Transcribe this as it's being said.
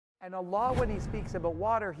And Allah, when He speaks about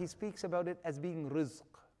water, He speaks about it as being rizq.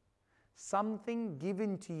 Something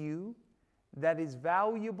given to you that is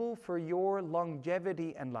valuable for your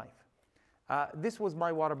longevity and life. This was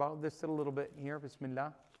my water bottle. There's still a little bit here.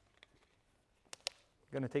 Bismillah.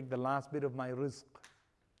 Going to take the last bit of my rizq.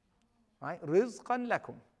 Right? Rizqan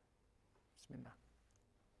lakum. Bismillah.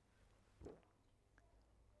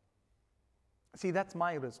 See, that's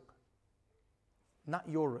my rizq, not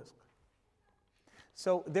your rizq.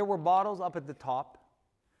 So there were bottles up at the top,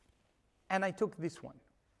 and I took this one.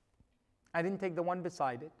 I didn't take the one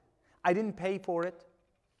beside it. I didn't pay for it.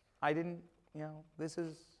 I didn't, this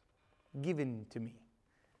is given to me.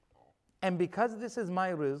 And because this is my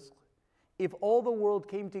rizq, if all the world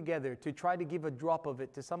came together to try to give a drop of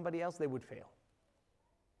it to somebody else, they would fail.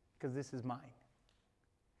 Because this is mine.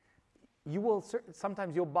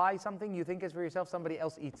 Sometimes you'll buy something, you think it's for yourself, somebody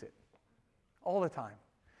else eats it. All the time.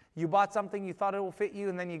 You bought something, you thought it will fit you,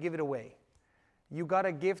 and then you give it away. You got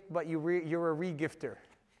a gift, but you're a re-gifter.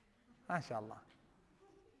 MashaAllah.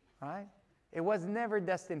 Right? It was never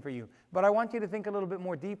destined for you. But I want you to think a little bit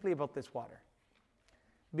more deeply about this water.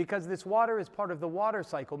 Because this water is part of the water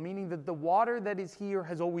cycle, meaning that the water that is here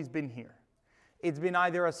has always been here. It's been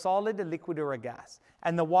either a solid, a liquid, or a gas.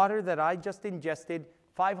 And the water that I just ingested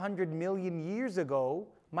 500 million years ago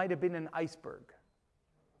might have been an iceberg.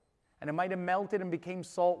 And it might have melted and became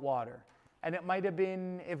salt water. And it might have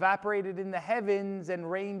been evaporated in the heavens and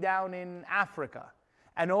rained down in Africa.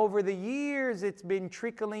 And over the years, it's been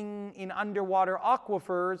trickling in underwater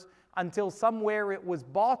aquifers until somewhere it was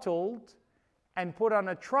bottled and put on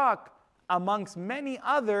a truck amongst many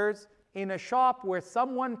others in a shop where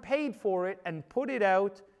someone paid for it and put it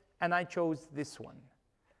out, and I chose this one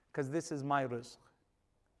because this is my rizq.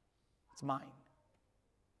 It's mine.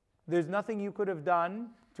 There's nothing you could have done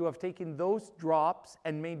to have taken those drops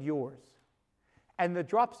and made yours. And the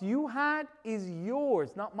drops you had is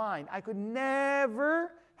yours, not mine. I could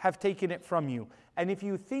never have taken it from you. And if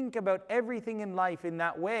you think about everything in life in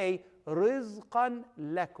that way, rizqan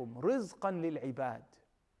lakum, rizqan lil ibad.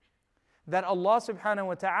 That Allah subhanahu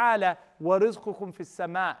wa ta'ala, wa rizqukum fis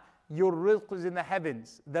sama', your rizq is in the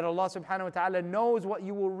heavens. That Allah subhanahu wa ta'ala knows what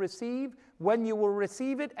you will receive, when you will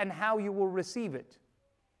receive it, and how you will receive it.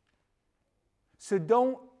 So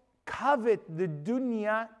don't covet the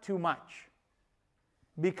dunya too much,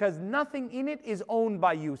 because nothing in it is owned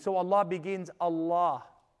by you. So Allah begins, Allah.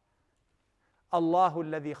 Allahu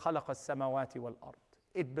alladhi khalaqa as-samawati wal ard.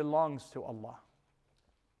 It belongs to Allah.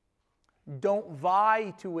 Don't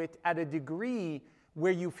vie to it at a degree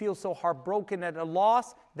where you feel so heartbroken at a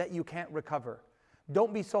loss that you can't recover.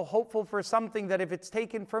 Don't be so hopeful for something that if it's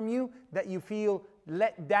taken from you, that you feel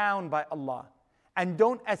let down by Allah. And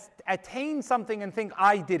don't attain something and think,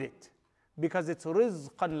 I did it. Because it's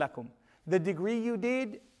rizqan lakum. The degree you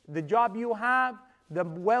did, the job you have, the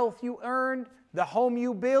wealth you earned, the home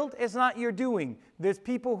you built, it's not your doing. There's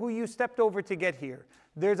people who you stepped over to get here.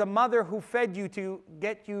 There's a mother who fed you to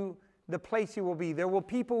get you the place you will be. There were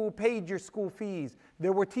people who paid your school fees.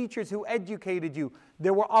 There were teachers who educated you.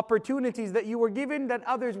 There were opportunities that you were given that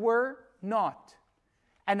others were not.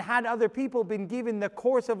 And had other people been given the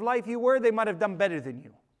course of life you were, they might have done better than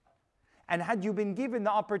you. And had you been given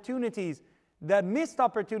the opportunities, the missed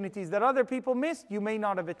opportunities that other people missed, you may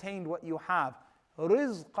not have attained what you have.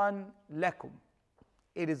 Rizqan lakum.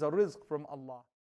 It is a rizq from Allah.